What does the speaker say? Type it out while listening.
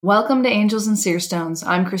Welcome to Angels and Seer Stones.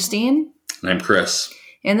 I'm Christine. And I'm Chris.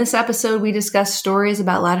 In this episode, we discuss stories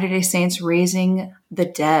about Latter-day Saints raising the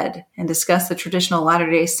dead and discuss the traditional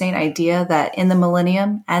Latter-day Saint idea that in the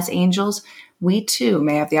millennium, as angels, we too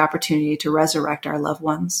may have the opportunity to resurrect our loved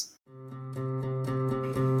ones.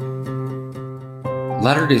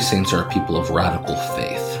 Latter-day Saints are a people of radical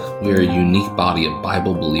faith. We are a unique body of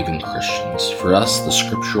Bible-believing Christians. For us, the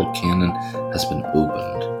scriptural canon has been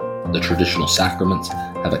opened. The traditional sacraments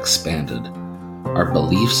have expanded. Our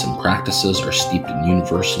beliefs and practices are steeped in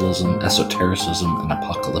universalism, esotericism, and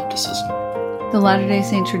apocalypticism. The Latter-day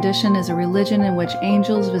Saint tradition is a religion in which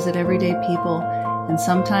angels visit everyday people, and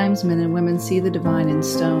sometimes men and women see the divine in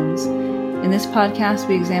stones. In this podcast,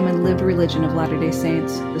 we examine lived religion of Latter-day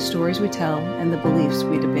Saints, the stories we tell, and the beliefs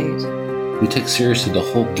we debate. We take seriously the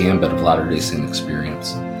whole gambit of Latter-day Saint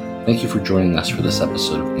experience. Thank you for joining us for this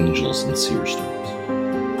episode of Angels and Seer Stones.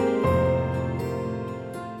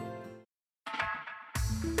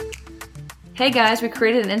 Hey guys, we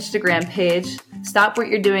created an Instagram page. Stop what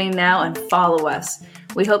you're doing now and follow us.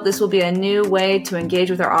 We hope this will be a new way to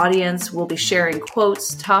engage with our audience. We'll be sharing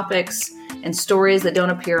quotes, topics, and stories that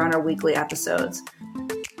don't appear on our weekly episodes.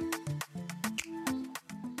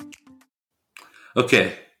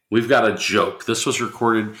 Okay, we've got a joke. This was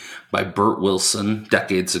recorded by Bert Wilson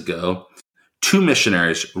decades ago. Two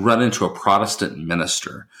missionaries run into a Protestant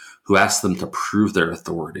minister who asks them to prove their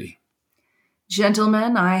authority.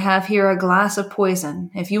 Gentlemen, I have here a glass of poison.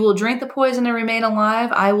 If you will drink the poison and remain alive,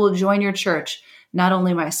 I will join your church, not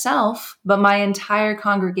only myself, but my entire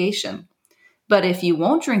congregation. But if you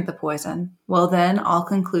won't drink the poison, well then I'll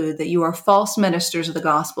conclude that you are false ministers of the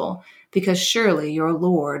gospel, because surely your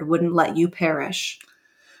Lord wouldn't let you perish.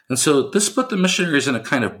 And so this put the missionaries in a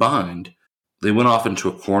kind of bind. They went off into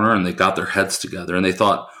a corner and they got their heads together and they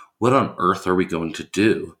thought, what on earth are we going to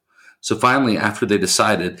do? So finally, after they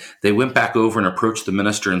decided, they went back over and approached the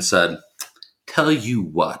minister and said, tell you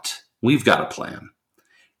what, we've got a plan.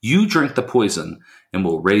 You drink the poison and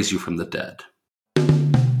we'll raise you from the dead.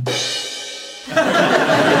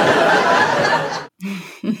 I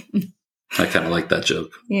kind of like that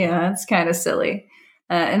joke. Yeah, it's kind of silly.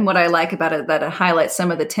 And what I like about it, that it highlights some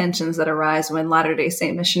of the tensions that arise when Latter-day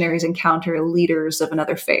Saint missionaries encounter leaders of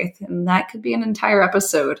another faith. And that could be an entire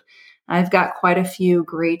episode. I've got quite a few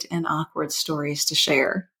great and awkward stories to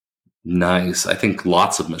share. Nice. I think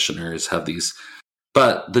lots of missionaries have these.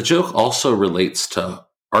 But the joke also relates to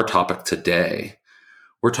our topic today.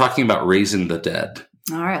 We're talking about raising the dead.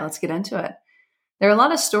 All right, let's get into it. There are a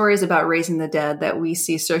lot of stories about raising the dead that we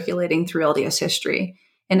see circulating through LDS history.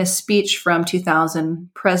 In a speech from 2000,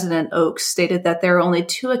 President Oaks stated that there are only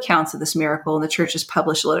two accounts of this miracle in the church's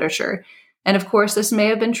published literature. And of course, this may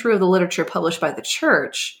have been true of the literature published by the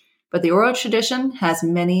church, but the oral tradition has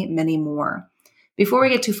many, many more. Before we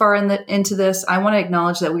get too far into this, I want to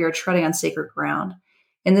acknowledge that we are treading on sacred ground.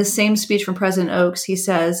 In this same speech from President Oaks, he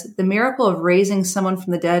says, the miracle of raising someone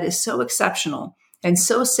from the dead is so exceptional and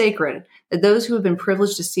so sacred that those who have been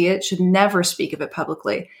privileged to see it should never speak of it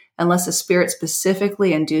publicly unless the Spirit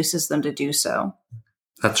specifically induces them to do so.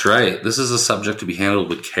 That's right. This is a subject to be handled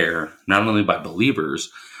with care, not only by believers,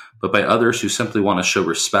 but by others who simply want to show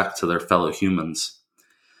respect to their fellow humans.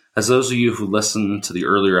 As those of you who listen to the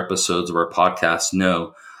earlier episodes of our podcast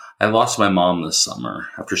know, I lost my mom this summer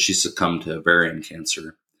after she succumbed to ovarian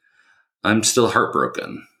cancer. I'm still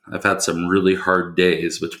heartbroken. I've had some really hard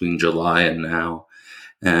days between July and now,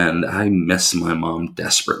 and I miss my mom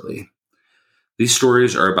desperately. These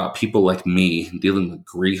stories are about people like me dealing with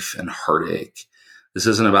grief and heartache. This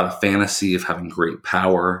isn't about a fantasy of having great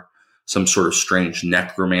power, some sort of strange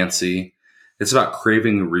necromancy. It's about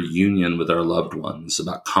craving a reunion with our loved ones,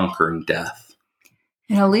 about conquering death.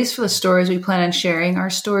 And at least for the stories we plan on sharing,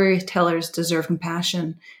 our storytellers deserve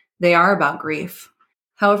compassion. They are about grief.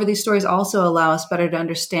 However, these stories also allow us better to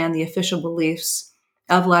understand the official beliefs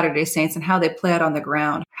of Latter-day Saints and how they play out on the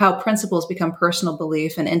ground, how principles become personal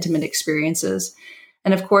belief and intimate experiences.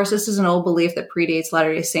 And of course, this is an old belief that predates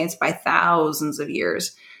Latter-day Saints by thousands of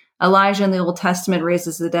years. Elijah in the Old Testament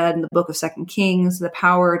raises the dead in the book of 2 Kings. The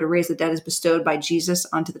power to raise the dead is bestowed by Jesus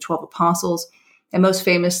onto the 12 apostles. And most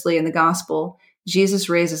famously in the gospel, Jesus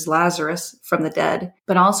raises Lazarus from the dead,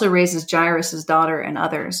 but also raises Jairus' daughter and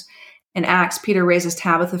others. In Acts, Peter raises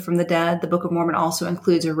Tabitha from the dead. The Book of Mormon also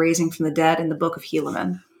includes a raising from the dead in the Book of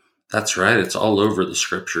Helaman. That's right. It's all over the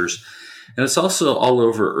scriptures. And it's also all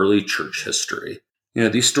over early church history. You know,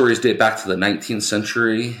 these stories date back to the 19th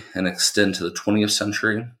century and extend to the 20th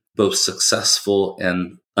century. Both successful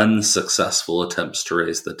and unsuccessful attempts to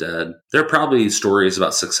raise the dead. There are probably stories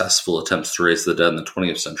about successful attempts to raise the dead in the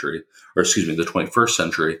 20th century, or the 21st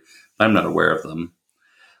century, but I'm not aware of them.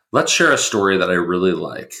 Let's share a story that I really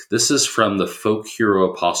like. This is from the folk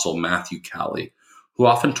hero apostle Matthew Cowley, who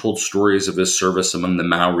often told stories of his service among the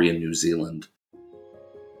Maori in New Zealand.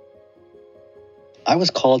 I was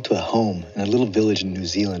called to a home in a little village in New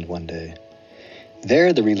Zealand one day.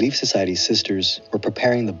 There, the Relief Society sisters were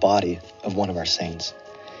preparing the body of one of our saints.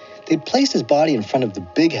 They'd placed his body in front of the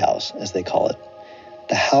big house, as they call it,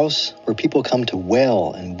 the house where people come to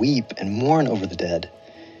wail and weep and mourn over the dead.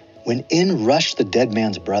 When in rushed the dead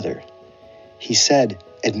man's brother, he said,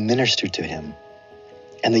 "Administer to him."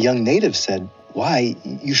 And the young native said, "Why,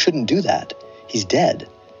 you shouldn't do that. He's dead.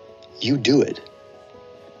 You do it."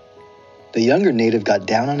 The younger native got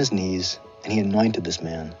down on his knees and he anointed this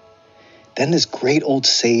man. Then this great old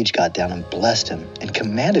sage got down and blessed him and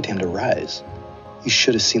commanded him to rise. You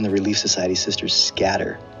should have seen the Relief Society sisters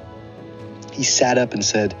scatter. He sat up and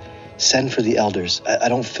said, "Send for the elders. I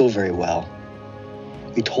don't feel very well."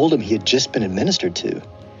 We told him he had just been administered to.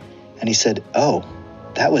 And he said, "Oh,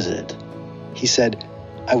 that was it." He said,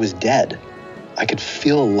 "I was dead. I could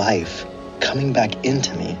feel life coming back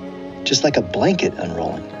into me, just like a blanket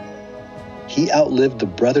unrolling." He outlived the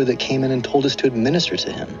brother that came in and told us to administer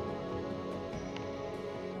to him.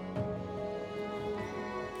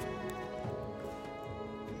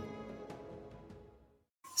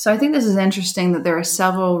 So I think this is interesting that there are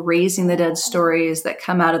several raising the dead stories that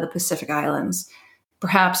come out of the Pacific Islands,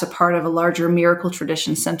 perhaps a part of a larger miracle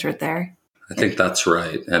tradition centered there. I think that's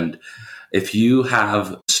right. And if you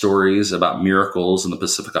have stories about miracles in the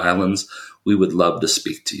Pacific Islands, we would love to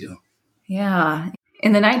speak to you. Yeah.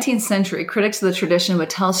 In the 19th century, critics of the tradition would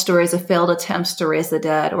tell stories of failed attempts to raise the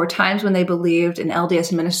dead or times when they believed an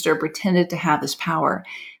LDS minister pretended to have this power.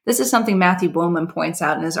 This is something Matthew Bowman points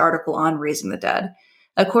out in his article on raising the dead.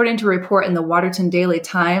 According to a report in the Waterton Daily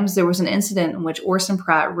Times, there was an incident in which Orson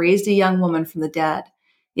Pratt raised a young woman from the dead.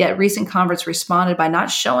 Yet recent converts responded by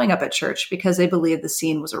not showing up at church because they believed the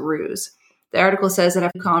scene was a ruse. The article says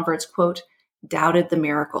that converts, quote, doubted the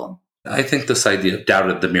miracle. I think this idea of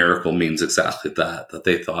doubted the miracle means exactly that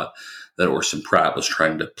they thought that Orson Pratt was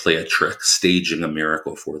trying to play a trick, staging a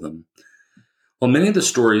miracle for them. While many of the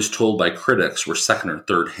stories told by critics were second or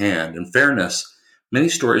third hand, in fairness, many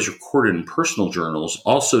stories recorded in personal journals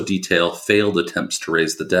also detail failed attempts to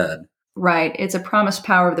raise the dead. Right. It's a promised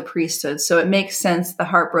power of the priesthood, so it makes sense the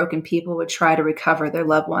heartbroken people would try to recover their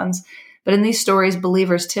loved ones. But in these stories,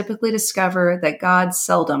 believers typically discover that God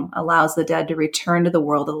seldom allows the dead to return to the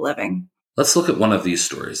world of the living. Let's look at one of these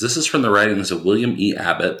stories. This is from the writings of William E.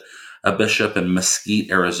 Abbott, a bishop in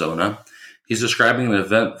Mesquite, Arizona. He's describing an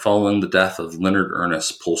event following the death of Leonard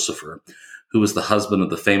Ernest Pulsifer, who was the husband of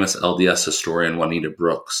the famous LDS historian Juanita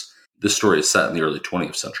Brooks. This story is set in the early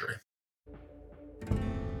 20th century.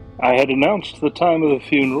 I had announced the time of the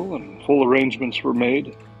funeral, and full arrangements were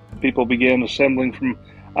made. People began assembling from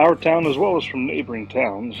our town as well as from neighboring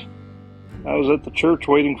towns. I was at the church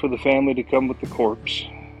waiting for the family to come with the corpse.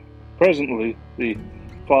 Presently, the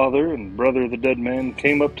father and brother of the dead man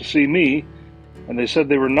came up to see me, and they said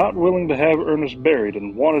they were not willing to have Ernest buried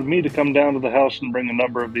and wanted me to come down to the house and bring a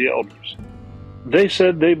number of the elders. They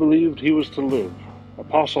said they believed he was to live.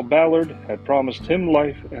 Apostle Ballard had promised him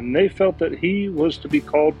life, and they felt that he was to be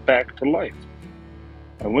called back to life.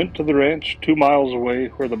 I went to the ranch 2 miles away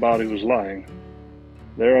where the body was lying.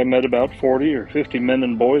 There I met about 40 or 50 men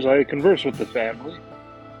and boys. I conversed with the family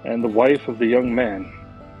and the wife of the young man.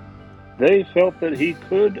 They felt that he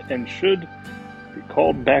could and should be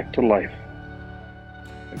called back to life.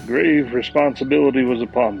 A grave responsibility was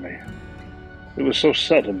upon me. It was so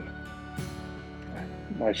sudden.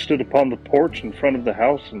 I stood upon the porch in front of the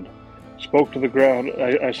house and spoke to the crowd.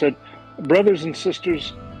 I said, "Brothers and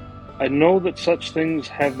sisters, I know that such things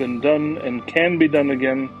have been done and can be done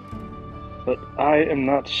again, but I am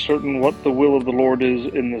not certain what the will of the Lord is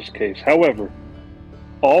in this case. However,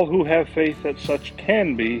 all who have faith that such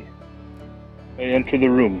can be may enter the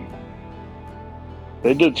room."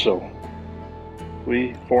 They did so.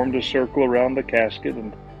 We formed a circle around the casket,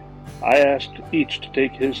 and I asked each to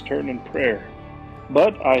take his turn in prayer.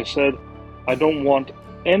 But I said, I don't want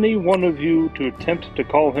any one of you to attempt to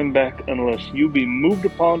call him back unless you be moved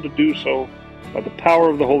upon to do so by the power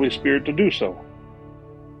of the Holy Spirit to do so.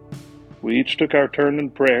 We each took our turn in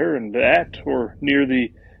prayer, and at or near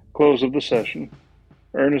the close of the session,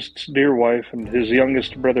 Ernest's dear wife and his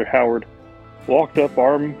youngest brother Howard walked up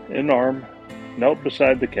arm in arm, knelt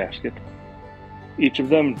beside the casket. Each of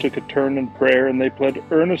them took a turn in prayer, and they pled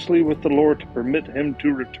earnestly with the Lord to permit him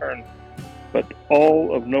to return, but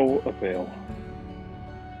all of no avail.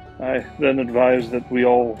 I then advised that we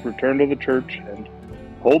all return to the church and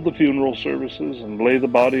hold the funeral services and lay the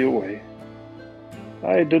body away.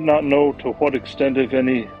 I did not know to what extent, if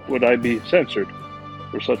any, would I be censored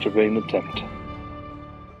for such a vain attempt.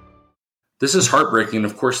 This is heartbreaking.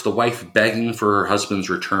 Of course, the wife begging for her husband's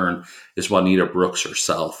return is Juanita Brooks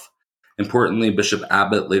herself. Importantly, Bishop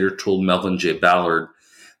Abbott later told Melvin J. Ballard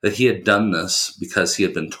that he had done this because he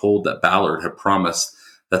had been told that Ballard had promised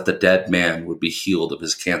that the dead man would be healed of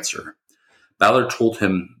his cancer. Ballard told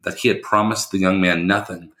him that he had promised the young man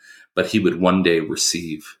nothing, but he would one day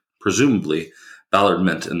receive. Presumably, Ballard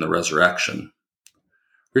meant in the resurrection.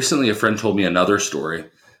 Recently, a friend told me another story,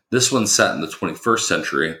 this one set in the 21st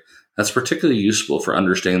century, that's particularly useful for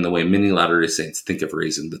understanding the way many Latter-day Saints think of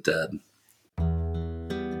raising the dead.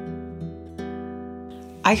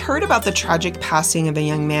 I heard about the tragic passing of a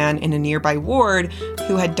young man in a nearby ward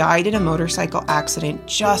who had died in a motorcycle accident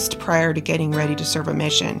just prior to getting ready to serve a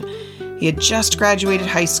mission. He had just graduated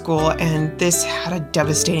high school, and this had a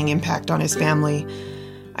devastating impact on his family.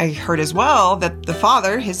 I heard as well that the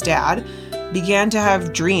father, his dad, began to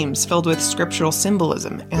have dreams filled with scriptural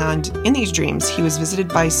symbolism, and in these dreams, he was visited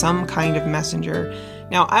by some kind of messenger.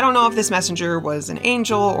 Now, I don't know if this messenger was an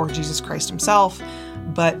angel or Jesus Christ himself,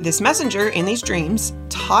 but this messenger in these dreams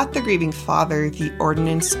taught the grieving father the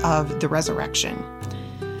ordinance of the resurrection.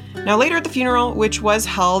 Now, later at the funeral, which was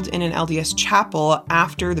held in an LDS chapel,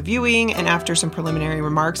 after the viewing and after some preliminary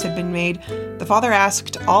remarks had been made, the father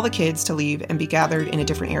asked all the kids to leave and be gathered in a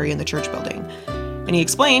different area in the church building. And he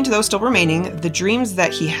explained to those still remaining the dreams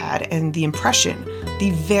that he had and the impression,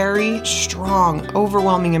 the very strong,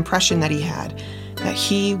 overwhelming impression that he had, that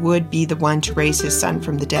he would be the one to raise his son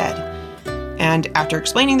from the dead. And after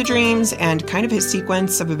explaining the dreams and kind of his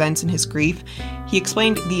sequence of events in his grief, he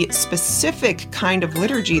explained the specific kind of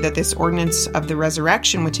liturgy that this ordinance of the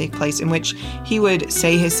resurrection would take place, in which he would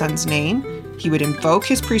say his son's name, he would invoke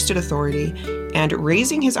his priesthood authority, and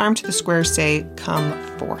raising his arm to the square say, "Come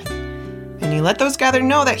forth." And he let those gathered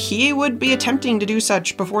know that he would be attempting to do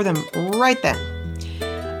such before them right then.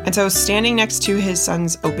 And so, standing next to his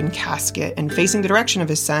son's open casket and facing the direction of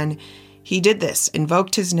his son, he did this,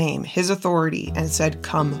 invoked his name, his authority, and said,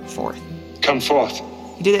 "Come forth." Come forth.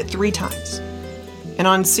 He did it 3 times. And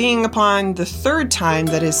on seeing upon the 3rd time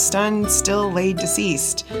that his son still lay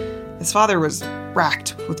deceased, his father was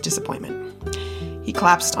racked with disappointment. He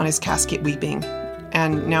collapsed on his casket weeping.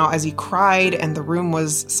 And now as he cried and the room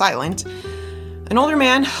was silent, an older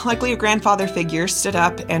man, likely a grandfather figure, stood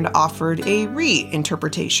up and offered a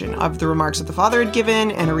reinterpretation of the remarks that the father had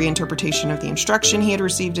given and a reinterpretation of the instruction he had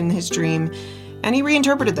received in his dream, and he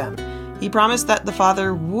reinterpreted them. He promised that the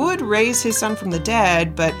father would raise his son from the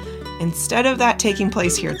dead, but instead of that taking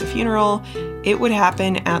place here at the funeral, it would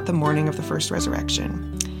happen at the morning of the first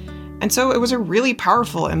resurrection. And so it was a really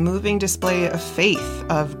powerful and moving display of faith,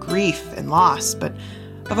 of grief and loss, but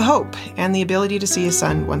of a hope and the ability to see his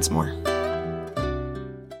son once more.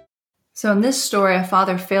 So in this story, a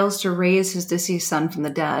father fails to raise his deceased son from the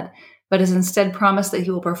dead, but is instead promised that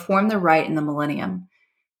he will perform the rite in the millennium.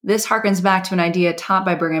 This harkens back to an idea taught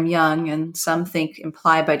by Brigham Young, and some think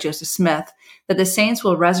implied by Joseph Smith, that the saints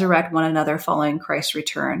will resurrect one another following Christ's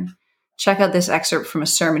return. Check out this excerpt from a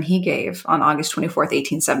sermon he gave on August 24th,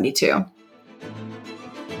 1872.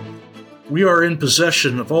 We are in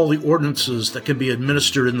possession of all the ordinances that can be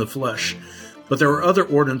administered in the flesh, but there are other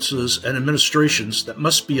ordinances and administrations that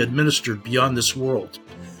must be administered beyond this world.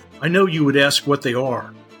 I know you would ask what they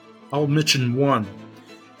are. I'll mention one.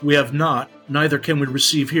 We have not, neither can we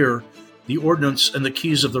receive here, the ordinance and the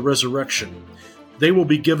keys of the resurrection. They will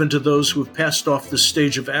be given to those who have passed off this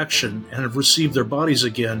stage of action and have received their bodies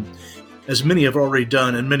again, as many have already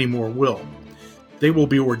done and many more will. They will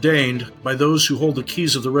be ordained by those who hold the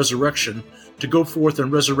keys of the resurrection to go forth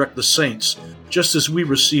and resurrect the saints, just as we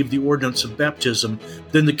received the ordinance of baptism,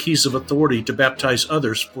 then the keys of authority to baptize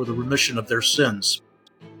others for the remission of their sins.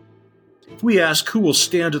 If we ask who will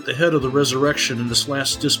stand at the head of the resurrection in this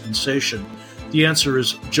last dispensation, the answer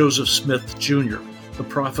is Joseph Smith, Jr., the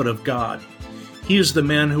prophet of God. He is the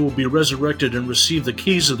man who will be resurrected and receive the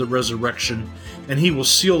keys of the resurrection, and he will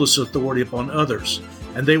seal this authority upon others,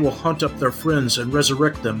 and they will hunt up their friends and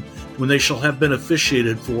resurrect them when they shall have been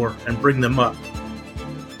officiated for and bring them up.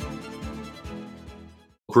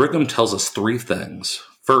 Brigham tells us 3 things.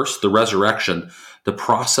 First, the resurrection, the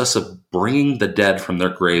process of bringing the dead from their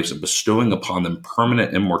graves and bestowing upon them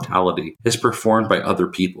permanent immortality, is performed by other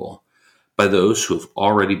people, by those who have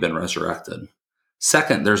already been resurrected.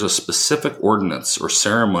 Second, there's a specific ordinance or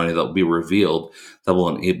ceremony that will be revealed that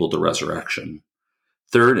will enable the resurrection.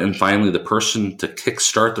 Third, and finally, the person to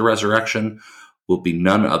kickstart the resurrection will be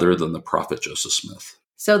none other than the prophet Joseph Smith.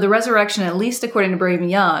 So the resurrection, at least according to Brigham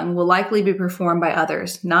Young, will likely be performed by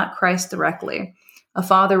others, not Christ directly. a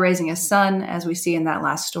father raising a son, as we see in that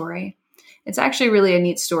last story. It's actually really a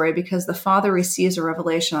neat story because the father receives a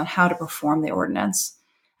revelation on how to perform the ordinance.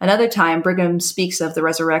 Another time, Brigham speaks of the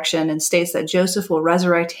resurrection and states that Joseph will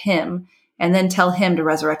resurrect him and then tell him to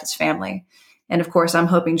resurrect his family. And of course, I'm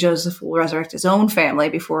hoping Joseph will resurrect his own family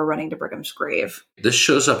before running to Brigham's grave. This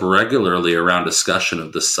shows up regularly around discussion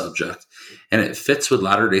of this subject, and it fits with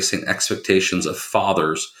Latter-day Saint expectations of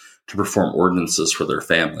fathers to perform ordinances for their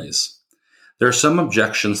families. There are some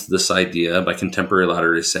objections to this idea by contemporary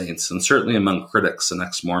Latter-day Saints, and certainly among critics and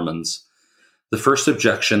ex-Mormons. The first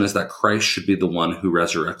objection is that Christ should be the one who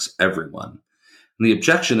resurrects everyone. And the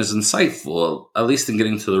objection is insightful, at least in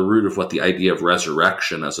getting to the root of what the idea of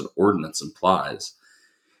resurrection as an ordinance implies.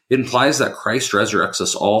 It implies that Christ resurrects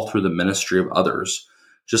us all through the ministry of others,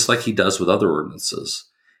 just like he does with other ordinances.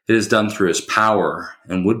 It is done through his power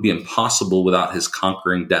and would be impossible without his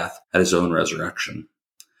conquering death at his own resurrection.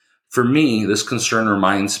 For me, this concern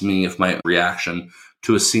reminds me of my reaction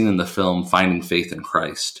to a scene in the film Finding Faith in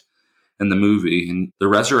Christ. In the movie, the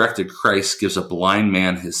resurrected Christ gives a blind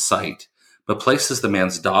man his sight, but places the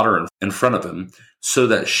man's daughter in front of him so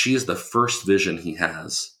that she is the first vision he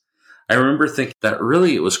has. I remember thinking that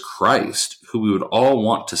really it was Christ who we would all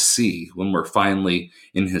want to see when we're finally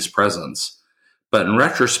in his presence. But in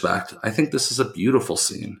retrospect, I think this is a beautiful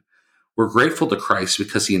scene. We're grateful to Christ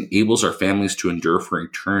because he enables our families to endure for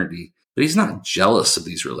eternity, but he's not jealous of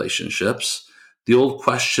these relationships. The old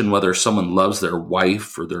question whether someone loves their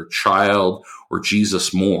wife or their child or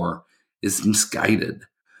Jesus more is misguided.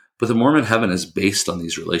 But the Mormon heaven is based on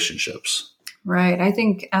these relationships. Right. I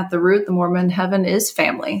think at the root, the Mormon heaven is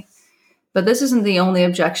family. But this isn't the only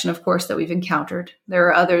objection, of course, that we've encountered. There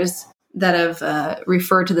are others that have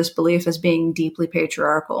referred to this belief as being deeply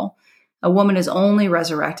patriarchal. A woman is only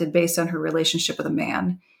resurrected based on her relationship with a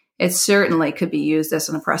man. It certainly could be used as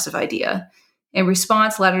an oppressive idea. In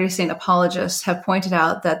response, Latter-day Saint apologists have pointed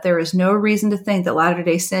out that there is no reason to think that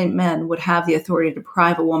Latter-day Saint men would have the authority to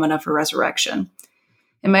deprive a woman of her resurrection.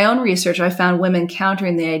 In my own research, I found women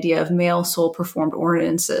countering the idea of male soul-performed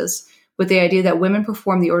ordinances with the idea that women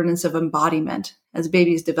perform the ordinance of embodiment as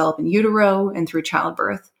babies develop in utero and through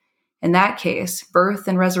childbirth. In that case, birth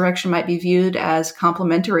and resurrection might be viewed as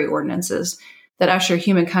complementary ordinances that usher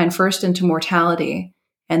humankind first into mortality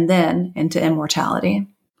and then into immortality.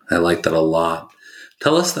 I like that a lot.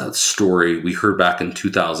 Tell us that story we heard back in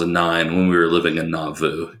 2009 when we were living in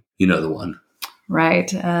Nauvoo. You know the one. Right.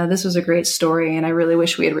 This was a great story, and I really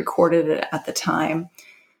wish we had recorded it at the time.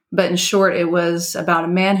 But in short, it was about a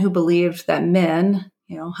man who believed that men,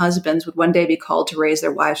 husbands, would one day be called to raise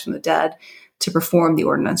their wives from the dead to perform the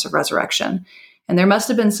ordinance of resurrection. And there must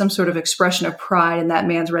have been some sort of expression of pride in that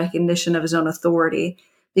man's recognition of his own authority,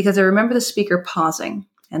 because I remember the speaker pausing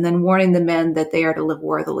and then warning the men that they are to live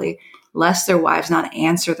worthily, lest their wives not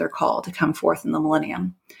answer their call to come forth in the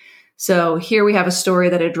millennium. So here we have a story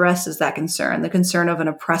that addresses that concern, the concern of an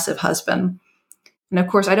oppressive husband. And of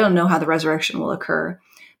course, I don't know how the resurrection will occur,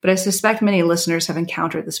 but I suspect many listeners have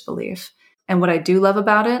encountered this belief. And what I do love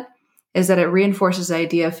about it is that it reinforces the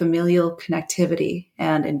idea of familial connectivity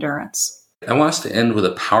and endurance. I want us to end with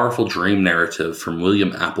a powerful dream narrative from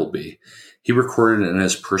William Appleby. He recorded it in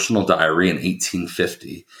his personal diary in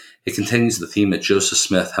 1850. It continues the theme of Joseph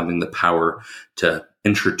Smith having the power to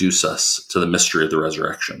introduce us to the mystery of the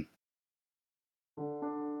resurrection.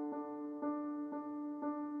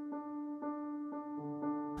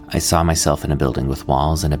 I saw myself in a building with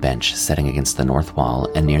walls and a bench setting against the north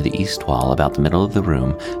wall, and near the east wall, about the middle of the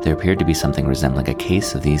room, there appeared to be something resembling a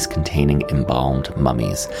case of these containing embalmed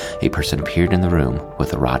mummies. A person appeared in the room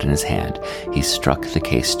with a rod in his hand. He struck the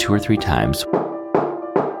case 2 or 3 times.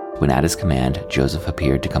 When at his command, Joseph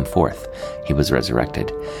appeared to come forth. He was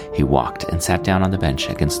resurrected. He walked and sat down on the bench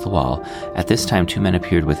against the wall. At this time 2 men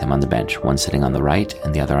appeared with him on the bench, one sitting on the right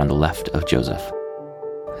and the other on the left of Joseph.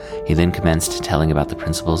 He then commenced telling about the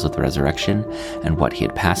principles of the resurrection and what he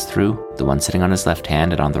had passed through. The one sitting on his left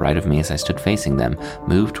hand and on the right of me as I stood facing them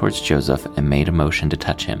moved towards Joseph and made a motion to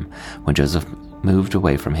touch him, when Joseph moved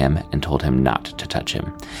away from him and told him not to touch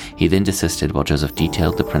him. He then desisted while Joseph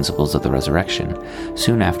detailed the principles of the resurrection.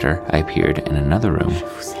 Soon after, I appeared in another room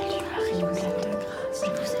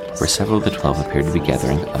where several of the 12 appeared to be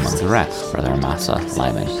gathering among the rest, Brother Amasa,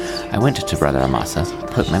 Lyman. I went to Brother Amasa,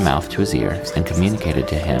 put my mouth to his ear, and communicated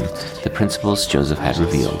to him the principles Joseph had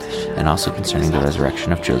revealed, and also concerning the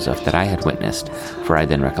resurrection of Joseph that I had witnessed, for I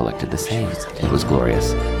then recollected the same. It was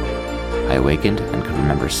glorious. I awakened and could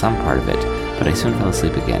remember some part of it, but I soon fell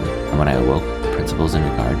asleep again, and when I awoke, the principles in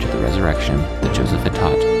regard to the resurrection that Joseph had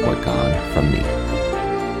taught were gone from me.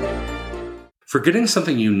 Forgetting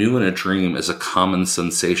something you knew in a dream is a common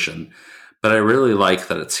sensation, but I really like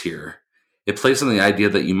that it's here. It plays on the idea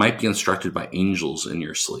that you might be instructed by angels in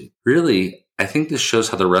your sleep. Really, I think this shows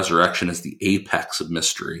how the resurrection is the apex of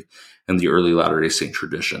mystery in the early Latter-day Saint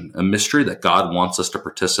tradition, a mystery that God wants us to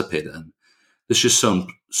participate in. This is shown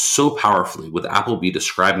so powerfully with Appleby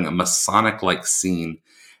describing a Masonic-like scene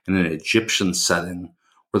in an Egyptian setting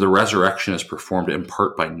where the resurrection is performed in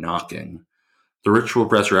part by knocking. The ritual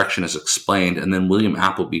of resurrection is explained, and then William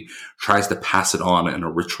Appleby tries to pass it on in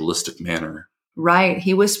a ritualistic manner. Right,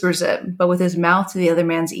 he whispers it, but with his mouth to the other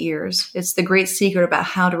man's ears. It's the great secret about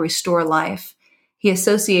how to restore life. He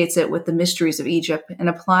associates it with the mysteries of Egypt and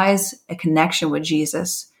applies a connection with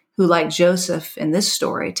Jesus, who, like Joseph in this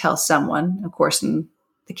story, tells someone, of course, in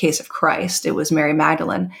the case of Christ, it was Mary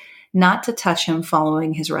Magdalene, not to touch him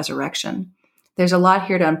following his resurrection. There's a lot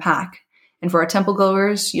here to unpack, and for our temple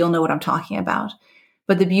goers, you'll know what I'm talking about.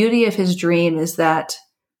 But the beauty of his dream is that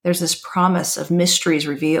there's this promise of mysteries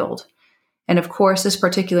revealed. And of course, this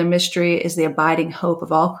particular mystery is the abiding hope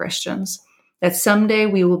of all Christians, that someday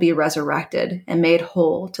we will be resurrected and made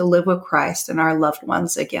whole to live with Christ and our loved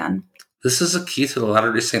ones again. This is a key to the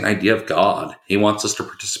Latter-day Saint idea of God. He wants us to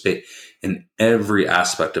participate in every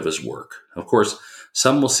aspect of his work. Of course,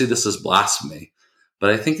 some will see this as blasphemy,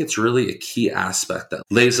 but I think it's really a key aspect that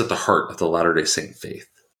lays at the heart of the Latter-day Saint faith.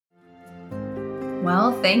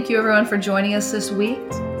 Well, thank you everyone for joining us this week.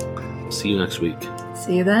 See you next week.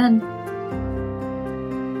 See you then.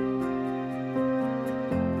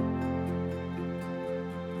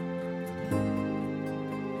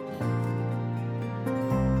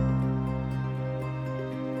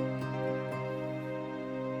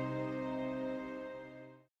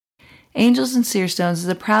 Angels and Seerstones is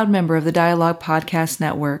a proud member of the Dialogue Podcast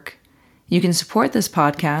Network. You can support this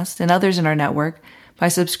podcast and others in our network by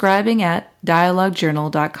subscribing at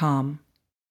dialoguejournal.com.